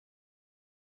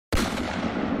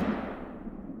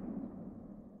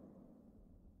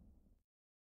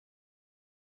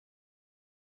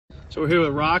So we're here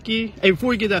with Rocky. Hey,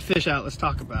 before we get that fish out, let's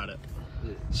talk about it.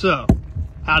 Yeah. So,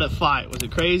 how'd it fight? Was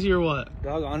it crazy or what?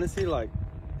 Dog, honestly, like,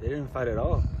 they didn't fight at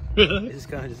all. Really? It just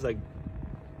kind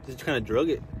of drug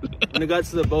it. When it got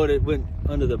to the boat, it went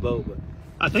under the boat. But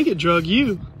I think it drug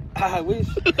you. I wish.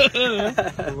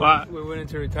 We went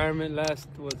into retirement last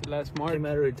March. Came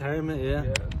out of retirement, yeah.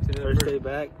 First Day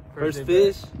back. First day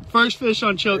fish. First fish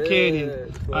on Choke Canyon. Yeah,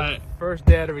 All right. First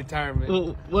day out of retirement.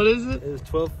 Well, what is it? It was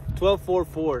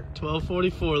 12.44.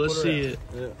 12:44. Let's see it.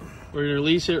 Yeah. We're gonna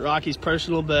release it. Rocky's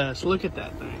personal best. Look at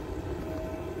that thing.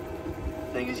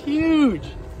 That thing is huge.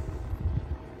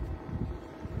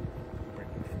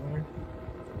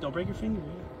 Don't break your finger.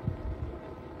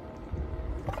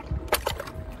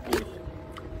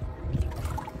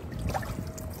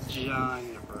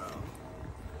 Giant, bro.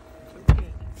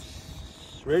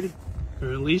 Ready?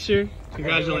 Release her.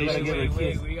 Congratulations.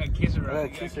 Wait, we got kiss her.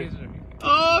 Alright, kiss her.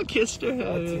 Oh, kissed her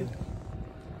head.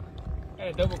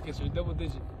 Hey, double kiss her, double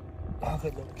digit.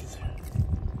 Okay, don't kiss her.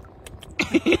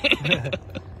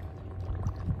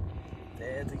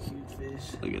 That's a huge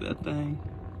fish. Look at that thing.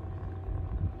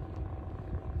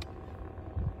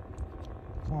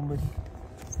 Come on, buddy.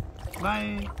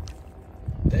 Bye.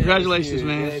 Congratulations,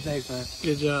 man. Yeah, thanks, man.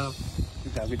 Good job.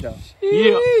 Good job.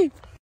 Yeah.